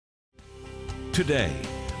today.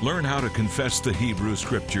 Learn how to confess the Hebrew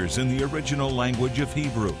Scriptures in the original language of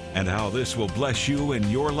Hebrew and how this will bless you and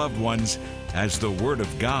your loved ones as the Word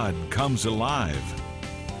of God comes alive.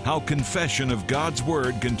 How confession of God's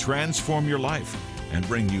Word can transform your life and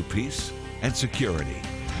bring you peace and security.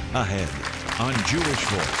 Ahead on Jewish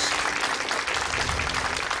Voice.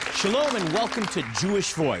 Shalom and welcome to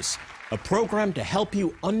Jewish Voice, a program to help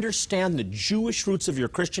you understand the Jewish roots of your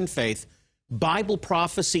Christian faith, Bible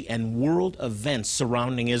prophecy, and world events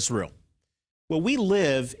surrounding Israel. Well, we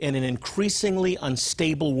live in an increasingly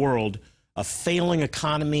unstable world, a failing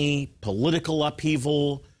economy, political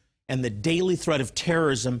upheaval, and the daily threat of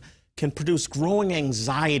terrorism can produce growing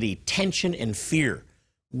anxiety, tension, and fear.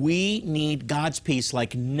 We need God's peace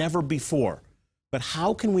like never before. But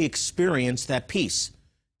how can we experience that peace?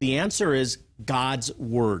 The answer is God's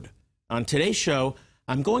Word. On today's show,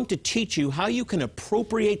 I'm going to teach you how you can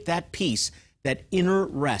appropriate that peace, that inner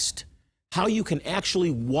rest, how you can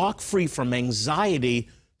actually walk free from anxiety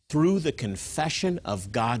through the confession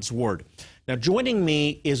of God's Word. Now, joining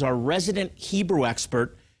me is our resident Hebrew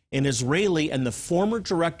expert, an Israeli and the former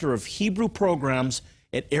director of Hebrew programs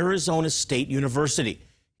at Arizona State University.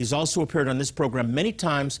 He's also appeared on this program many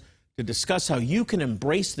times to discuss how you can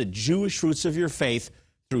embrace the Jewish roots of your faith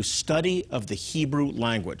through study of the Hebrew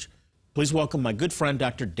language. Please welcome my good friend,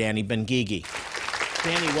 Dr. Danny Ben-Gigi.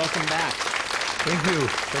 Danny, welcome back. Thank you.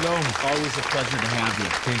 Shalom. Always a pleasure to have you.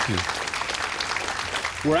 Thank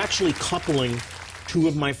you. We're actually coupling two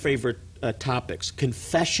of my favorite topics,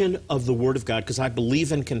 confession of the Word of God, because I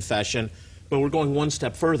believe in confession, but we're going one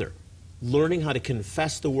step further, learning how to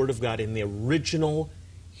confess the Word of God in the original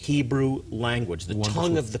Hebrew language, the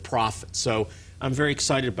tongue of the prophets. So I'm very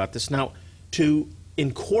excited about this. Now, to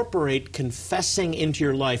incorporate confessing into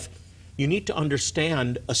your life, you need to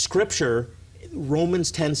understand a scripture,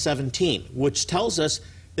 Romans 10:17, which tells us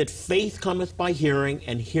that faith cometh by hearing,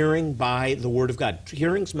 and hearing by the Word of God.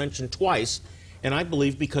 Hearing's mentioned twice, and I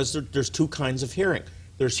believe because there's two kinds of hearing.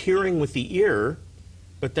 There's hearing with the ear,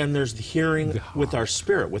 but then there's the hearing with our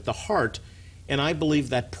spirit, with the heart. And I believe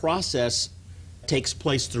that process takes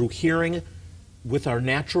place through hearing with our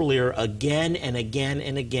natural ear again and again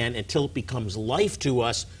and again until it becomes life to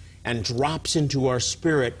us and drops into our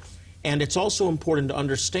spirit. And it's also important to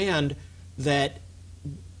understand that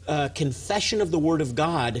confession of the Word of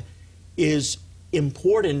God is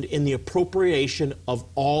important in the appropriation of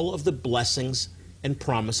all of the blessings and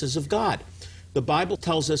promises of God. The Bible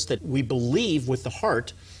tells us that we believe with the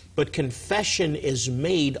heart, but confession is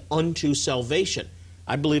made unto salvation.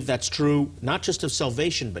 I believe that's true not just of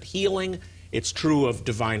salvation, but healing. It's true of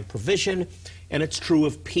divine provision, and it's true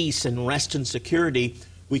of peace and rest and security.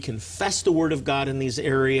 We confess the Word of God in these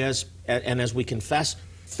areas, and as we confess,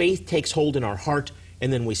 faith takes hold in our heart,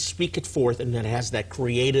 and then we speak it forth, and then it has that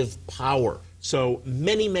creative power. So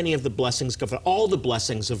many of the blessings, all the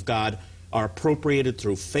blessings of God are appropriated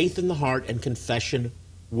through faith in the heart and confession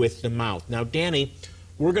with the mouth. Now, Danny,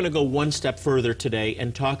 we're going to go one step further today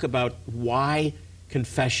and talk about why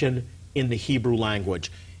confession in the Hebrew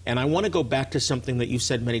language. And I want to go back to something that you've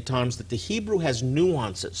said many times, that the Hebrew has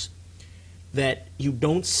nuances that you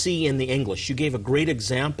don't see in the English. You gave a great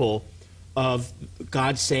example of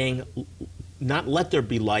God saying, not let there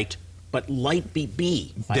be light, but light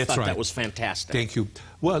be. I thought that was fantastic. Thank you.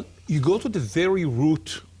 Well, you go to the very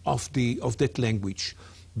root of that language.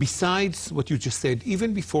 Besides what you just said,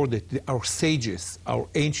 even before that, our sages, our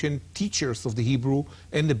ancient teachers of the Hebrew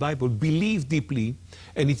and the Bible believe deeply,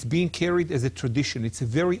 and it's being carried as a tradition. It's a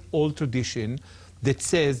very old tradition that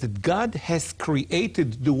says that God has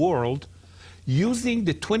created the world using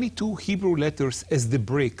the 22 Hebrew letters as the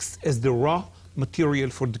bricks, as the raw material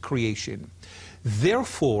for the creation.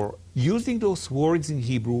 Therefore, using those words in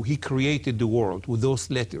Hebrew, he created the world with those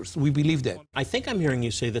letters. We believe that. I think I'm hearing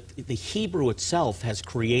you say that the Hebrew itself has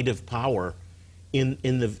creative power in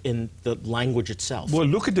the language itself. Well,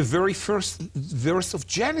 look at the very first verse of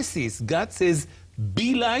Genesis. God says,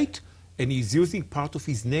 be light, and he's using part of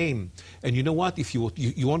his name. And you know what? If you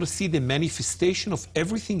want to see the manifestation of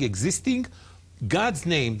everything existing, God's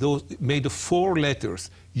name, those made of 4 letters,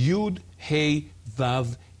 Yud, Hey,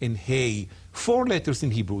 Vav, and Hey. 4 letters in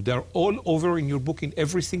Hebrew. They're all over in your book in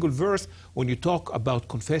every single verse. When you talk about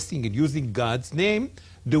confessing and using God's name,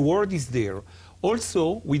 the word is there.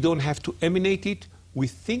 Also, we don't have to emanate it. We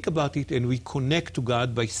think about it and we connect to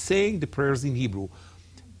God by saying the prayers in Hebrew.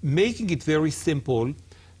 Making it very simple,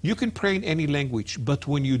 you can pray in any language, but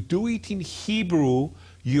when you do it in Hebrew,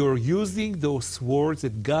 you're using those words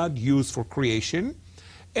that God used for creation.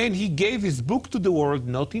 And he gave his book to the world,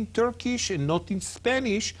 not in Turkish and not in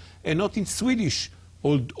Spanish and not in Swedish.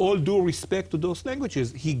 All due respect to those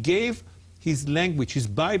languages. He gave his language, his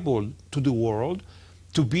Bible to the world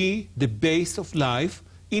to be the base of life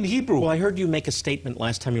in Hebrew. Well, I heard you make a statement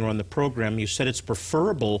last time you were on the program. You said it's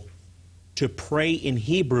preferable to pray in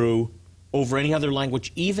Hebrew over any other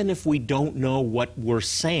language, even if we don't know what we're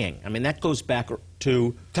saying. I mean, that goes back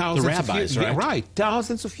to Thousands the rabbis, of years, right? right.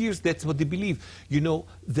 Thousands of years, that's what they believe. You know,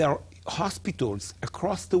 there are hospitals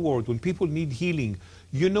across the world when people need healing.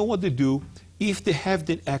 You know what they do? If they have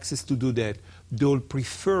the access to do that, they'll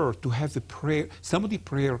prefer to have the prayer, somebody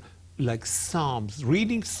prayer like Psalms,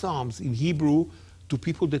 reading Psalms in Hebrew to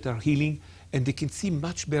people that are healing, and they can see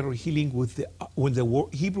much better healing with when the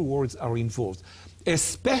Hebrew words are involved.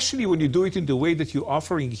 Especially when you do it in the way that you're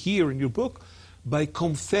offering here in your book, by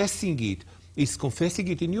confessing it. It's confessing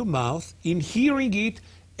it in your mouth, in hearing it,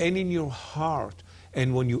 and in your heart.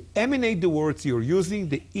 And when you emanate the words, you're using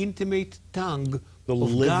the intimate tongue The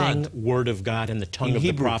of living God. Word of God and the tongue In of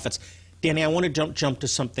Hebrew. the prophets. Danny, I want to jump to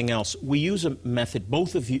something else. We use a method,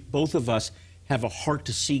 both of us have a heart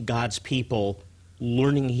to see God's people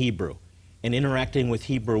learning Hebrew and interacting with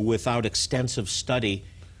Hebrew without extensive study.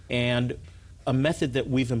 And a method that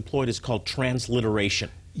we've employed is called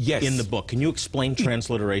transliteration. Yes. In the book. Can you explain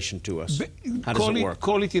transliteration to us? How does it work?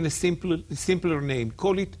 Call it in a simpler name.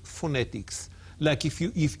 Call it phonetics. Like if you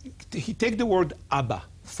take the word Abba,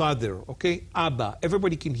 father, okay? Abba.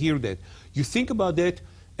 Everybody can hear that. You think about that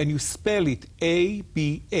and you spell it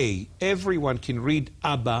A-B-A. Everyone can read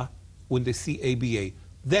Abba when they see A-B-A.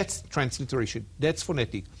 That's transliteration. That's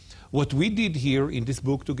phonetic. What we did here in this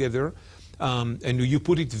book together, and you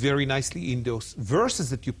put it very nicely in those verses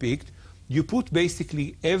that you picked, you put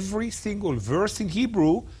basically every single verse in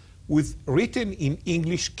Hebrew with written in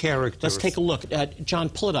English characters. Let's take a look. John,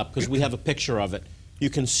 pull it up because we have a picture of it. You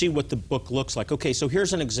can see what the book looks like. Okay, so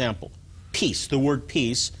here's an example. Peace, the word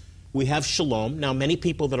peace. We have shalom. Now, many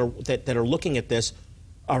people that are looking at this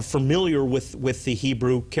are familiar with the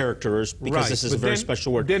Hebrew characters because Right, this is but a very then-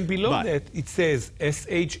 special word. Then below But that, it says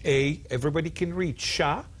S-H-A, everybody can read,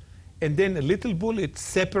 Shah, and then a little bullet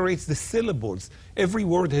separates the syllables. Every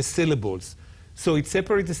word has syllables. So it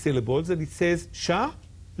separates the syllables, and it says Shah,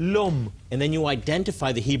 Lom. And then you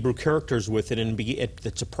identify the Hebrew characters with it, and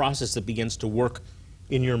it's a process that begins to work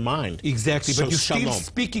in your mind. Exactly, So but you're shalom. still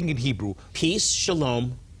speaking in Hebrew. Peace,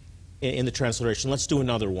 shalom, in the transliteration. Let's do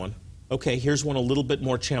another one. Okay, here's one a little bit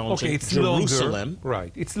more challenging. Okay, it's Jerusalem. longer.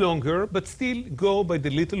 Right, it's longer, but still go by the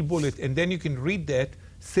little bullet, and then you can read that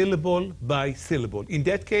syllable by syllable. In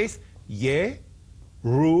that case, Ye,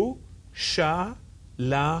 Ru, Sha,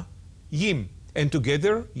 La, Yim. And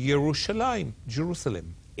together, Yerushalayim,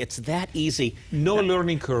 Jerusalem. It's that easy. No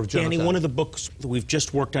learning curve, Jonathan. Danny, one of the books that we've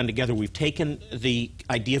just worked on together, we've taken the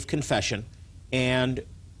idea of confession and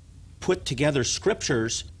put together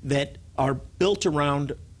scriptures that are built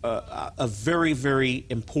around a very, very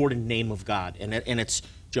important name of God. And it's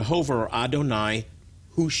Jehovah or Adonai,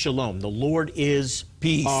 Hu Shalom. The Lord is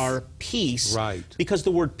Peace. our peace. Right. Because the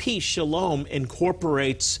word peace, shalom,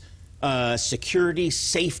 incorporates security,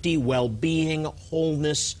 safety, well-being,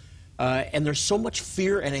 wholeness. And there's so much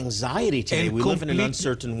fear and anxiety today. And we live in an complete-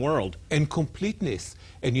 uncertain world. And completeness.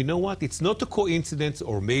 And you know what? It's not a coincidence,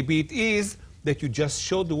 or maybe it is, that you just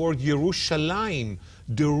showed the word Yerushalayim.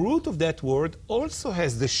 The root of that word also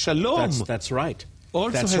has the shalom. That's right.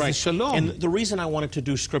 Also That's has the right. shalom. And the reason I wanted to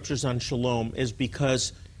do scriptures on shalom is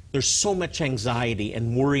because there's so much anxiety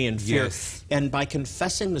and worry and fear. Yes. And by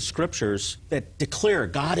confessing the scriptures that declare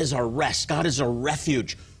God is our rest, God is our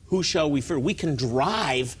refuge, who shall we fear? We can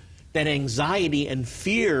drive that anxiety and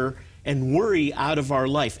fear and worry out of our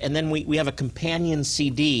life. And then we have a companion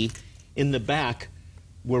CD in the back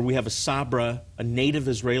where we have a Sabra, a native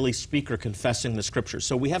Israeli speaker, confessing the scriptures.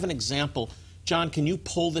 So we have an example. John, can you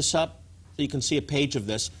pull this up so you can see a page of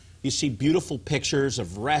this? You see beautiful pictures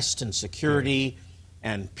of rest and security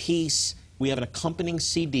and peace. We have an accompanying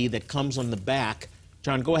CD that comes on the back.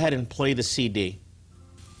 John, go ahead and play the CD.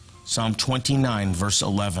 Psalm 29, verse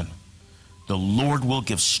 11. The Lord will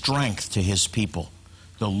give strength to his people.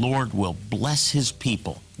 The Lord will bless his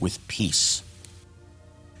people with peace.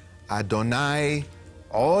 Adonai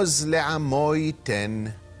עוז לעמו ייתן,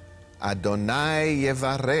 אדוני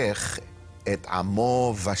יברך את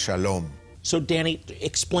עמו ושלום. So, Danny,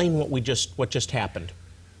 explain what just happened.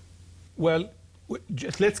 Well,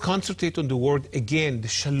 just let's concentrate on the word again, the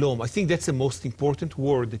shalom. I think that's the most important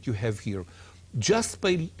word that you have here. Just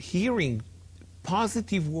by hearing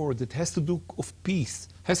positive word that has to do with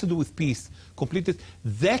peace, completed,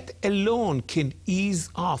 that alone can ease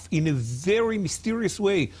off in a very mysterious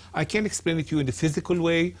way. I can't explain it to you in the physical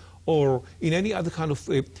way or in any other kind of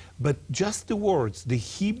way, but just the words, the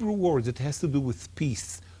Hebrew words that has to do with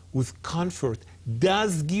peace, with comfort,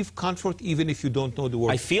 does give comfort even if you don't know the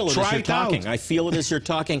word. I feel it Try as you're talking. out. I feel it as you're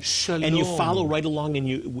talking. Shalom. And you follow right along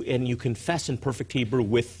and you confess in perfect Hebrew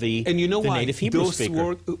with the, And you know the why? native Hebrew Those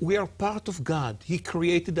speaker. we are part of God. He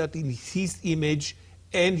created that in His image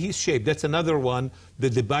and His shape. That's another one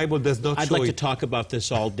that the Bible does not I'd show like to it. talk about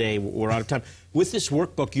this all day. We're out of time. With this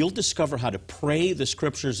workbook, you'll discover how to pray the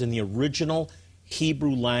Scriptures in the original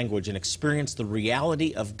Hebrew language and experience the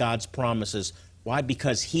reality of God's promises. Why?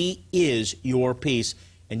 Because He is your peace,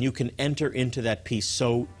 and you can enter into that peace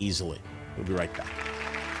so easily. We'll be right back.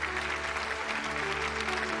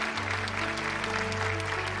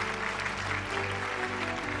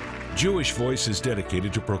 Jewish Voice is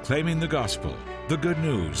dedicated to proclaiming the gospel, the good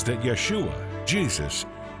news that Yeshua, Jesus,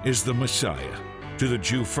 is the Messiah, to the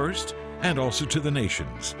Jew first and also to the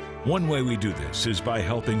nations. One way we do this is by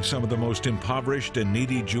helping some of the most impoverished and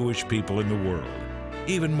needy Jewish people in the world.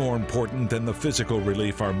 Even more important than the physical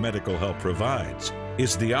relief our medical help provides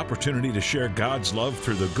is the opportunity to share God's love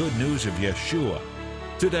through the good news of Yeshua.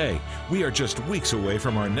 Today, we are just weeks away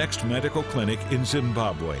from our next medical clinic in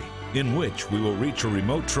Zimbabwe, in which we will reach a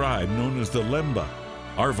remote tribe known as the Lemba.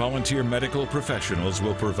 Our volunteer medical professionals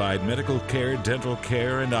will provide medical care, dental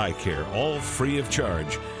care, and eye care, all free of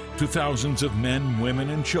charge, to thousands of men, women,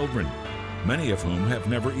 and children, many of whom have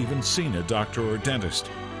never even seen a doctor or dentist.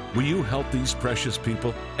 Will you help these precious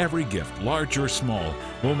people? Every gift, large or small,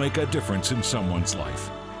 will make a difference in someone's life.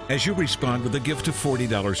 As you respond with a gift of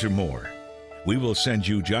 $40 or more, we will send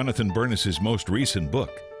you Jonathan Bernis's most recent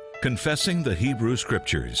book, Confessing the Hebrew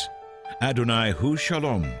Scriptures. Adonai Hu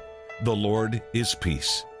Shalom, the Lord is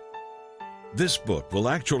peace. This book will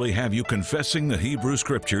actually have you confessing the Hebrew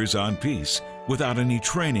Scriptures on peace without any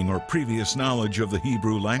training or previous knowledge of the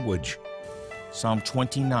Hebrew language. Psalm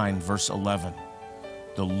 29, verse 11.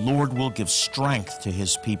 The Lord will give strength to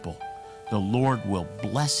His people. The Lord will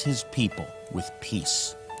bless His people with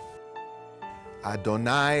peace.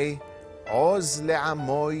 Adonai עוז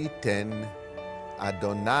לעמו ייתן,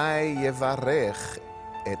 Adonai יברך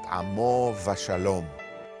את עמו ושלום.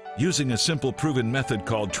 Using a simple proven method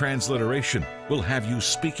called transliteration will have you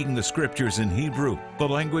speaking the Scriptures in Hebrew, the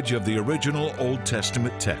language of the original Old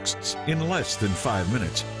Testament texts, in less than 5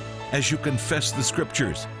 minutes. As you confess the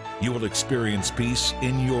Scriptures, you will experience peace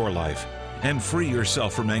in your life and free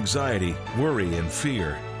yourself from anxiety, worry, and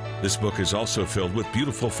fear. This book is also filled with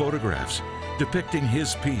beautiful photographs depicting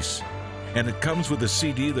His peace. And it comes with a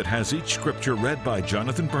CD that has each scripture read by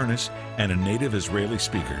Jonathan Bernis and a native Israeli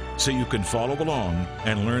speaker, so you can follow along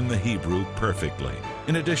and learn the Hebrew perfectly.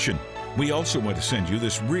 In addition, we also want to send you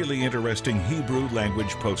this really interesting Hebrew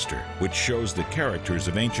language poster, which shows the characters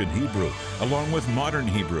of ancient Hebrew along with modern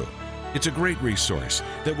Hebrew. It's a great resource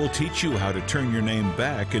that will teach you how to turn your name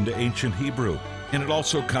back into ancient Hebrew. And it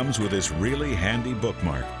also comes with this really handy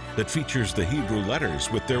bookmark that features the Hebrew letters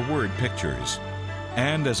with their word pictures.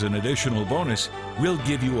 And as an additional bonus, we'll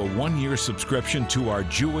give you a 1-year subscription to our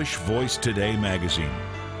Jewish Voice Today magazine.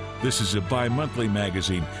 This is a bi-monthly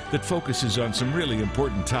magazine that focuses on some really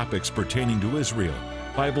important topics pertaining to Israel,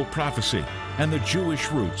 Bible prophecy, and the Jewish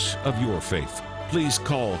roots of your faith. Please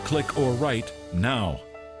call, click, or write now.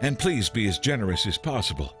 And please be as generous as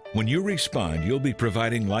possible. When you respond, you'll be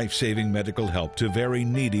providing life-saving medical help to very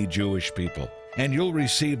needy Jewish people. And you'll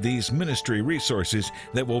receive these ministry resources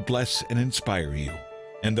that will bless and inspire you.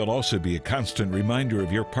 And they'll also be a constant reminder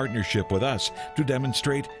of your partnership with us to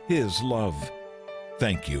demonstrate His love.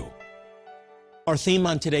 Thank you. Our theme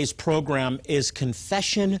on today's program is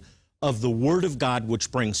confession of the Word of God,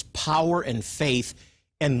 which brings power and faith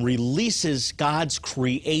and releases God's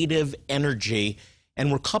creative energy. And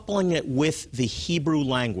we're coupling it with the Hebrew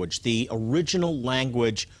language, the original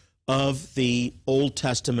language of the Old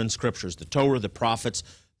Testament Scriptures, the Torah, the prophets,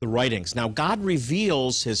 the writings. Now, God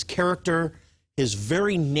reveals His character, His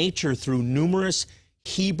very nature through numerous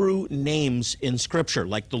Hebrew names in Scripture,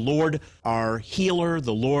 like the Lord our healer,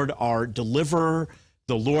 the Lord our deliverer,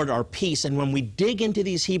 the Lord our peace. And when we dig into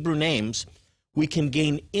these Hebrew names, we can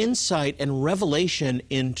gain insight and revelation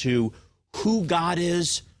into who God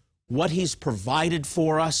is, what He's provided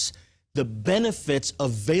for us, the benefits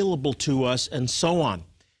available to us, and so on.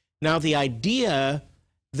 Now, the idea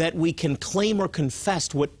that we can claim or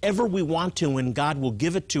confess whatever we want to and God will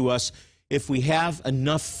give it to us if we have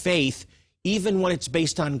enough faith, even when it's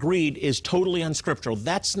based on greed, is totally unscriptural.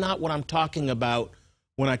 That's not what I'm talking about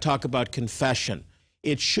when I talk about confession.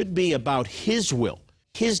 It should be about His will,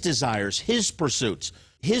 His desires, His pursuits.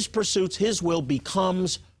 His pursuits, His will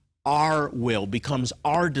becomes our will, becomes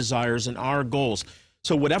our desires and our goals.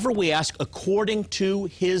 So whatever we ask according to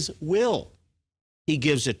His will, He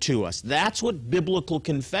gives it to us. That's what biblical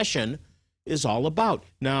confession is all about.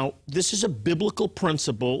 Now, this is a biblical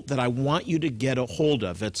principle that I want you to get a hold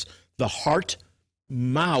of. It's the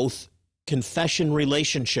heart-mouth confession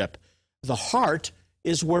relationship. The heart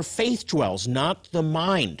is where faith dwells, not the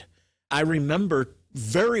mind. I remember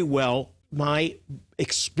very well my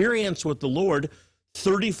experience with the Lord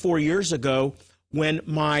 34 years ago when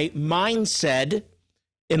my mind said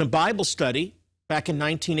in a Bible study back in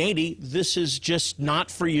 1980, this is just not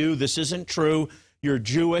for you, this isn't true, you're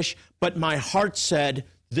Jewish, but my heart said,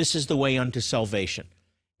 this is the way unto salvation.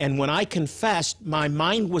 And when I confessed, my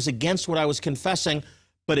mind was against what I was confessing,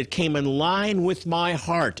 but it came in line with my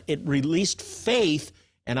heart. It released faith,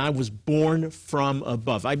 and I was born from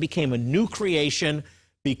above. I became a new creation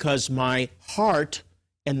because my heart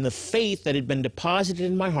and the faith that had been deposited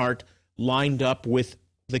in my heart lined up with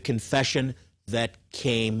the confession that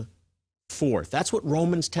came forth. That's what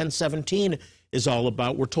Romans 10:17 is all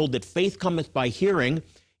about. We're told that faith cometh by hearing,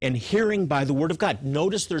 and hearing by the word of God.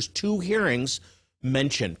 Notice there's two hearings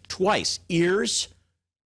mentioned twice, ears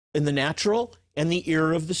in the natural and the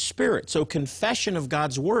ear of the Spirit. So confession of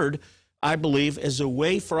God's word, I believe, is a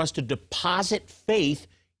way for us to deposit faith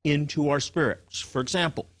into our spirits. For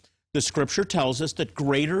example, the scripture tells us that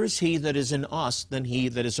greater is he that is in us than he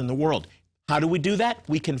that is in the world. How do we do that?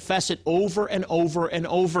 We confess it over and over and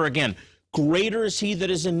over again. Greater is he that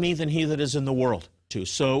is in me than he that is in the world.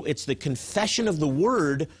 So it's the confession of the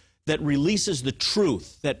word that releases the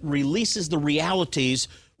truth, that releases the realities,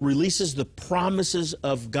 releases the promises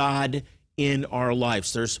of God in our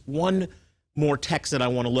lives. There's one more text that I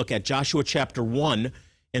want to look at, Joshua chapter 1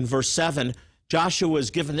 and verse 7. Joshua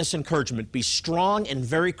is given this encouragement, be strong and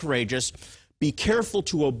very courageous, be careful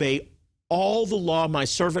to obey all the law my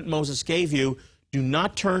servant Moses gave you, do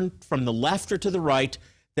not turn from the left or to the right,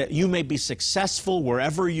 that you may be successful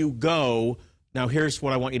wherever you go. Now here's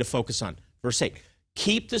what I want you to focus on. Verse 8,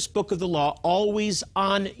 keep this book of the law always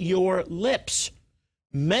on your lips.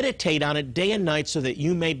 Meditate on it day and night so that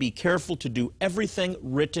you may be careful to do everything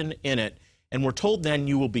written in it. And we're told then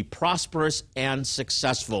you will be prosperous and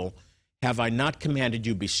successful. Have I not commanded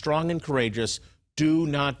you, be strong and courageous, do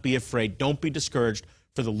not be afraid, don't be discouraged,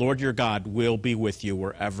 for the Lord your God will be with you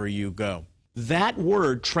wherever you go. That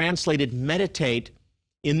word translated meditate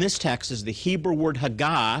in this text is the Hebrew word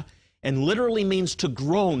hagah, and literally means to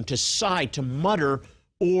groan, to sigh, to mutter,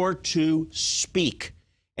 or to speak.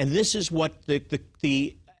 And this is what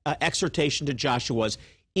the exhortation to Joshua was.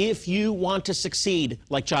 If you want to succeed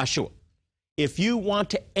like Joshua, if you want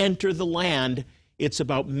to enter the land, it's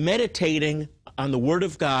about meditating on the Word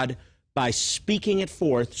of God by speaking it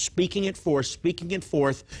forth, speaking it forth, speaking it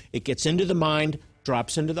forth. It gets into the mind,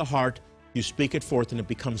 drops into the heart, you speak it forth, and it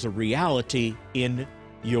becomes a reality in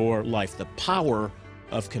your life. The power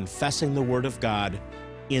of confessing the Word of God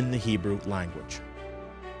in the Hebrew language.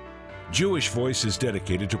 Jewish Voice is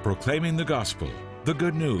dedicated to proclaiming the gospel, the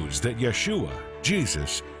good news that Yeshua,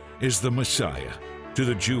 Jesus, is the Messiah, to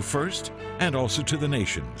the Jew first and also to the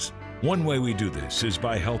nations. One way we do this is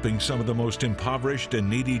by helping some of the most impoverished and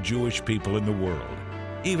needy Jewish people in the world.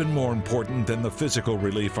 Even more important than the physical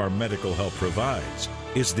relief our medical help provides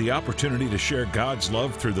is the opportunity to share God's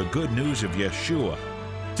love through the good news of Yeshua.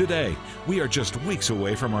 Today, we are just weeks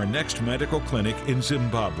away from our next medical clinic in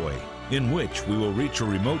Zimbabwe, in which we will reach a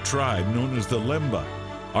remote tribe known as the Lemba.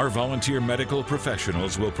 Our volunteer medical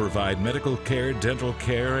professionals will provide medical care, dental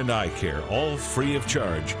care, and eye care, all free of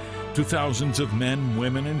charge, to thousands of men,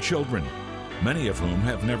 women, and children, many of whom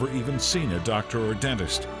have never even seen a doctor or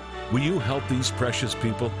dentist. Will you help these precious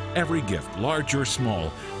people? Every gift, large or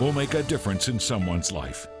small, will make a difference in someone's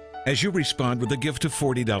life. As you respond with a gift of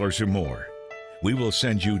 $40 or more, we will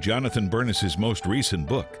send you Jonathan Bernis's most recent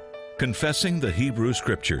book, Confessing the Hebrew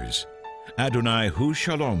Scriptures, Adonai Hu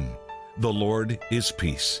Shalom, the Lord is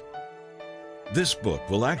Peace. This book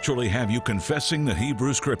will actually have you confessing the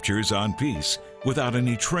Hebrew Scriptures on peace without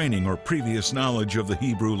any training or previous knowledge of the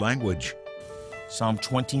Hebrew language. Psalm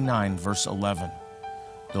 29, verse 11.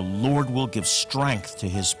 The Lord will give strength to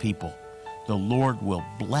his people. The Lord will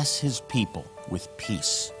bless his people with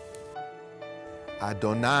peace.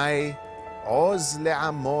 Adonai עוז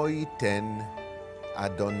לעמו ייתן,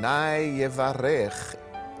 Adonai יברך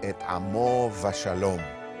את עמו ושלום.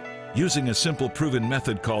 Using a simple proven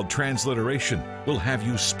method called transliteration will have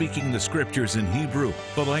you speaking the scriptures in Hebrew,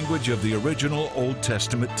 the language of the original Old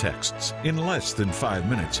Testament texts, in less than 5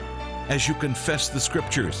 minutes. As you confess the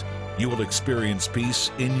scriptures, you will experience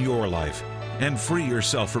peace in your life and free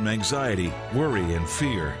yourself from anxiety, worry, and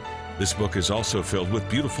fear. This book is also filled with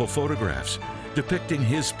beautiful photographs depicting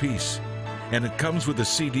His peace. and it comes with a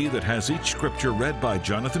CD that has each scripture read by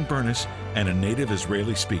Jonathan Bernis and a native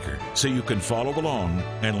Israeli speaker, so you can follow along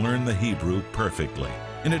and learn the Hebrew perfectly.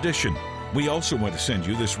 In addition, we also want to send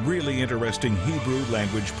you this really interesting Hebrew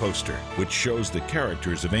language poster, which shows the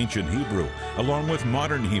characters of ancient Hebrew along with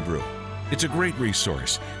modern Hebrew. It's a great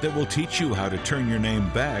resource that will teach you how to turn your name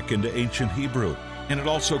back into ancient Hebrew. And it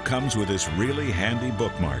also comes with this really handy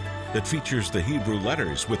bookmark that features the Hebrew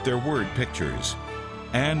letters with their word pictures.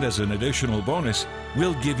 And as an additional bonus,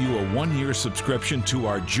 we'll give you a 1-year subscription to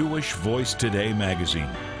our Jewish Voice Today magazine.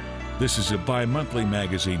 This is a bi-monthly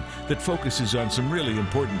magazine that focuses on some really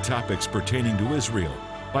important topics pertaining to Israel,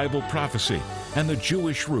 Bible prophecy, and the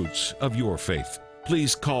Jewish roots of your faith.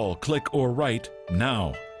 Please call, click, or write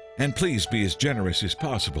now. And please be as generous as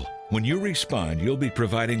possible. When you respond, you'll be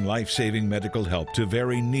providing life-saving medical help to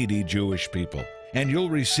very needy Jewish people. And you'll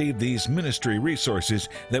receive these ministry resources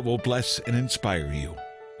that will bless and inspire you.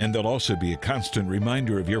 And they'll also be a constant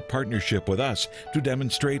reminder of your partnership with us to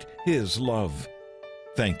demonstrate His love.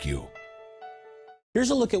 Thank you. Here's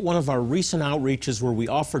a look at one of our recent outreaches where we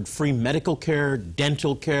offered free medical care,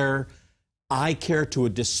 dental care, eye care to a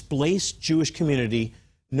displaced Jewish community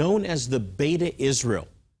known as the Beta Israel.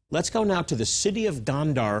 Let's go now to the city of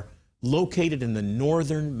Gondar, located in the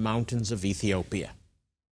northern mountains of Ethiopia.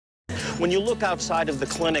 When you look outside of the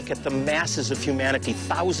clinic at the masses of humanity,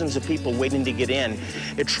 thousands of people waiting to get in,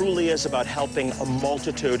 it truly is about helping a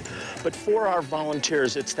multitude. But for our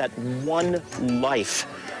volunteers, it's that one life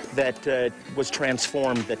that was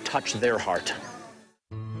transformed, that touched their heart.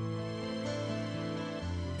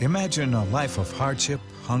 Imagine a life of hardship,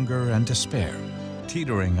 hunger, and despair,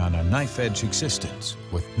 teetering on a knife-edge existence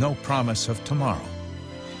with no promise of tomorrow.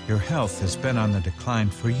 Your health has been on the decline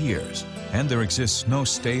for years, and there exists no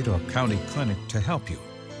state or county clinic to help you.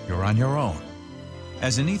 You're on your own.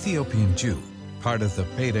 As an Ethiopian Jew, part of the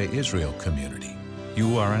Beta Israel community,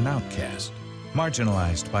 you are an outcast,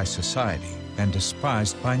 marginalized by society and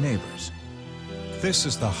despised by neighbors. This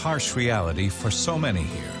is the harsh reality for so many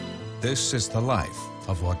here. This is the life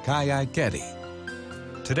of Wagaya Getty.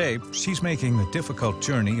 Today, she's making the difficult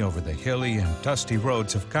journey over the hilly and dusty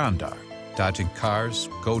roads of Gondar, dodging cars,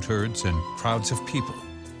 goat herds, and crowds of people.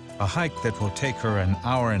 A hike that will take her an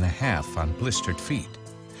hour and a half on blistered feet.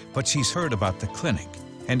 But she's heard about the clinic,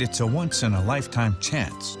 and it's a once-in-a-lifetime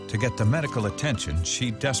chance to get the medical attention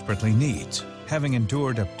she desperately needs, having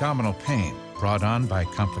endured abdominal pain brought on by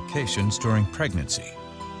complications during pregnancy.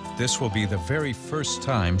 This will be the very first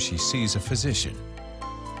time she sees a physician.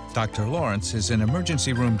 Dr. Lawrence is an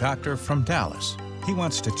emergency room doctor from Dallas. He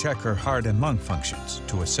wants to check her heart and lung functions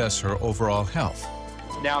to assess her overall health.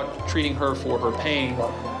 Now treating her for her pain,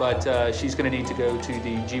 but she's going to need to go to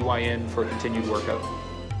the GYN for continued workup.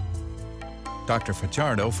 Dr.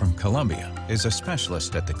 Fajardo from Columbia is a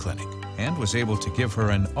specialist at the clinic and was able to give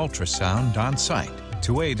her an ultrasound on site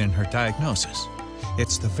to aid in her diagnosis.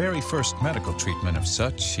 It's the very first medical treatment of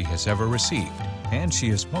such she has ever received, and she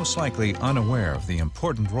is most likely unaware of the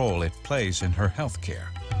important role it plays in her health care.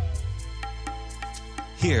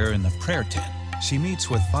 Here in the prayer tent, she meets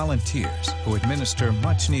with volunteers who administer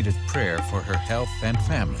much-needed prayer for her health and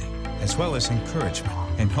family, as well as encouragement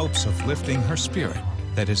in hopes of lifting her spirit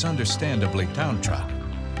that is understandably downtrodden,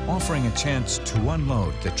 offering a chance to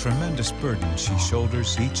unload the tremendous burden she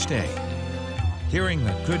shoulders each day. Hearing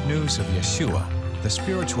the good news of Yeshua, the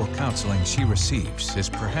spiritual counseling she receives is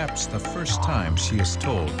perhaps the first time she is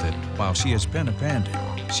told that while she has been abandoned,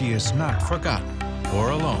 she is not forgotten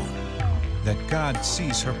or alone, that God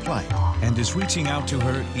sees her plight and is reaching out to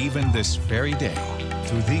her even this very day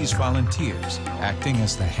through these volunteers, acting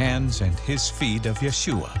as the hands and his feet of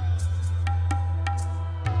Yeshua.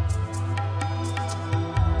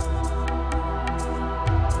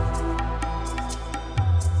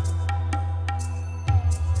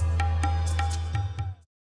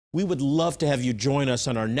 We would love to have you join us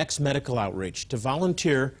on our next medical outreach. To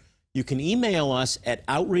volunteer, you can email us at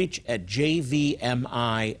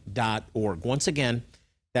outreach@jvmi.org. Once again,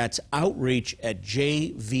 that's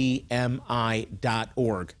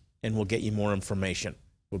outreach@jvmi.org, and we'll get you more information.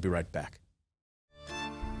 We'll be right back.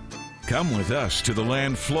 Come with us to the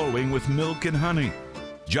land flowing with milk and honey.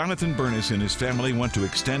 Jonathan Bernis and his family want to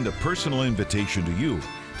extend a personal invitation to you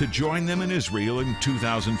to join them in Israel in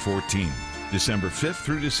 2014. December 5th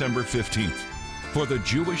through December 15th, for the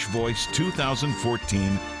Jewish Voice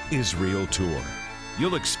 2014 Israel Tour.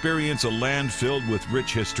 You'll experience a land filled with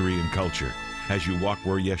rich history and culture as you walk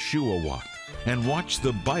where Yeshua walked and watch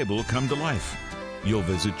the Bible come to life. You'll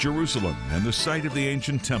visit Jerusalem and the site of the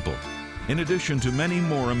ancient temple, in addition to many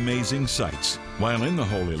more amazing sights. While in the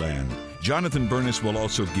Holy Land, Jonathan Bernis will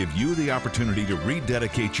also give you the opportunity to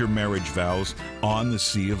rededicate your marriage vows on the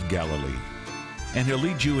Sea of Galilee. And he'll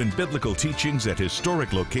lead you in biblical teachings at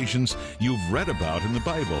historic locations you've read about in the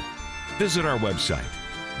Bible. Visit our website,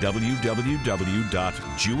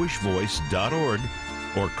 www.jewishvoice.org,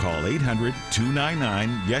 or call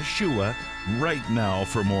 800-299-YESHUA right now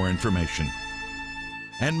for more information.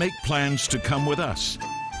 And make plans to come with us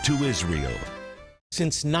to Israel.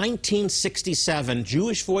 Since 1967,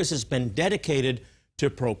 Jewish Voice has been dedicated to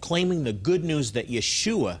proclaiming the good news that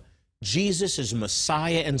Yeshua, Jesus, is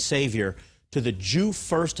Messiah and Savior to the Jew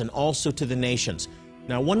first and also to the nations.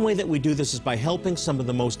 Now, one way that we do this is by helping some of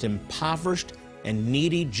the most impoverished and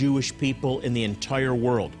needy Jewish people in the entire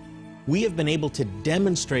world. We have been able to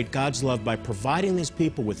demonstrate God's love by providing these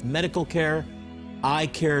people with medical care, eye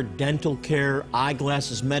care, dental care,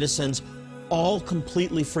 eyeglasses, medicines, all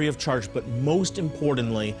completely free of charge, but most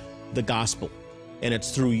importantly, the gospel. And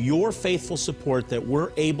it's through your faithful support that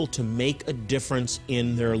we're able to make a difference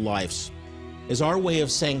in their lives. As our way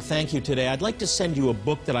of saying thank you today, I'd like to send you a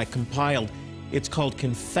book that I compiled. It's called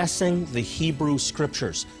Confessing the Hebrew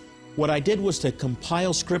Scriptures. What I did was to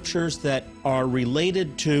compile scriptures that are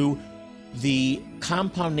related to the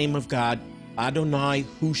compound name of God, Adonai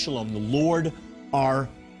Hu Shalom, the Lord our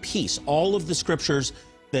peace. All of the scriptures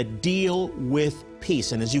that deal with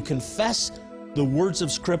peace. And as you confess the words of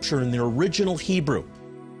Scripture in their original Hebrew,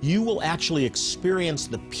 you will actually experience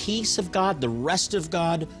the peace of God, the rest of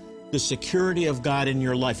God, the security of God in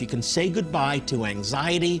your life. You can say goodbye to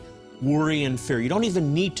anxiety, worry, and fear. You don't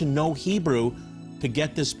even need to know Hebrew to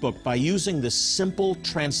get this book. By using the simple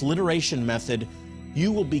transliteration method, you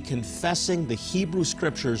will be confessing the Hebrew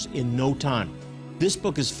Scriptures in no time. This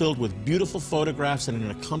book is filled with beautiful photographs and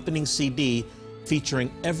an accompanying CD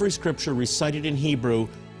featuring every scripture recited in Hebrew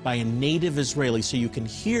by a native Israeli, so you can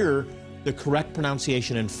hear the correct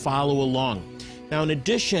pronunciation and follow along. Now, in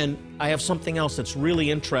addition, I have something else that's really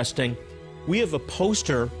interesting. We have a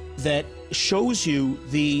poster that shows you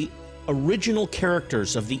the original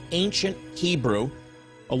characters of the ancient Hebrew,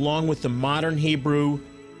 along with the modern Hebrew.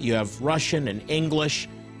 You have Russian and English,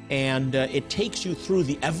 and it takes you through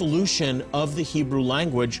the evolution of the Hebrew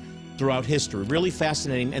language throughout history. Really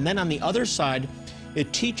fascinating. And then on the other side,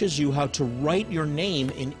 it teaches you how to write your name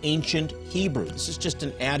in ancient Hebrew. This is just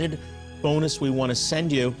an added bonus we want to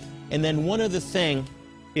send you. And then one other thing,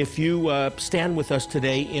 if you stand with us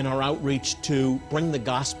today in our outreach to bring the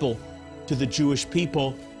gospel to the Jewish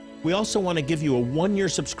people, we also want to give you a one-year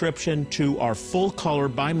subscription to our full-color,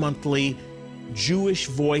 bi-monthly Jewish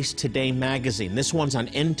Voice Today magazine. This one's on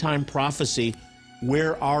end-time prophecy.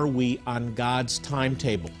 Where are we on God's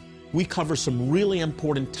timetable? We cover some really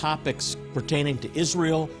important topics pertaining to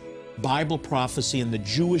Israel, Bible prophecy, and the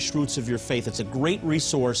Jewish roots of your faith. It's a great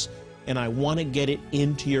resource, and I want to get it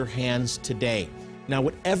into your hands today. Now,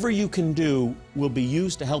 whatever you can do will be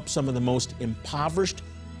used to help some of the most impoverished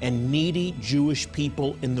and needy Jewish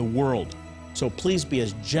people in the world. So please be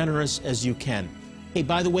as generous as you can. Hey,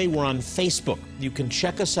 by the way, we're on Facebook. You can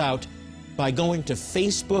check us out by going to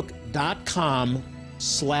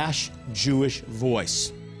facebook.com/Jewish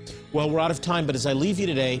Voice. Well, we're out of time, but as I leave you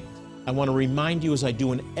today, I want to remind you, as I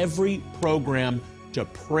do in every program, to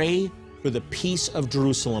pray for the peace of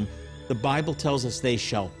Jerusalem. The Bible tells us they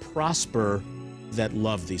shall prosper that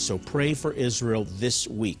love thee. So pray for Israel this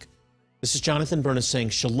week. This is Jonathan Bernis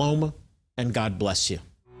saying shalom and God bless you.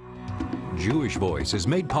 Jewish Voice is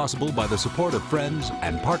made possible by the support of friends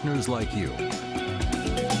and partners like you.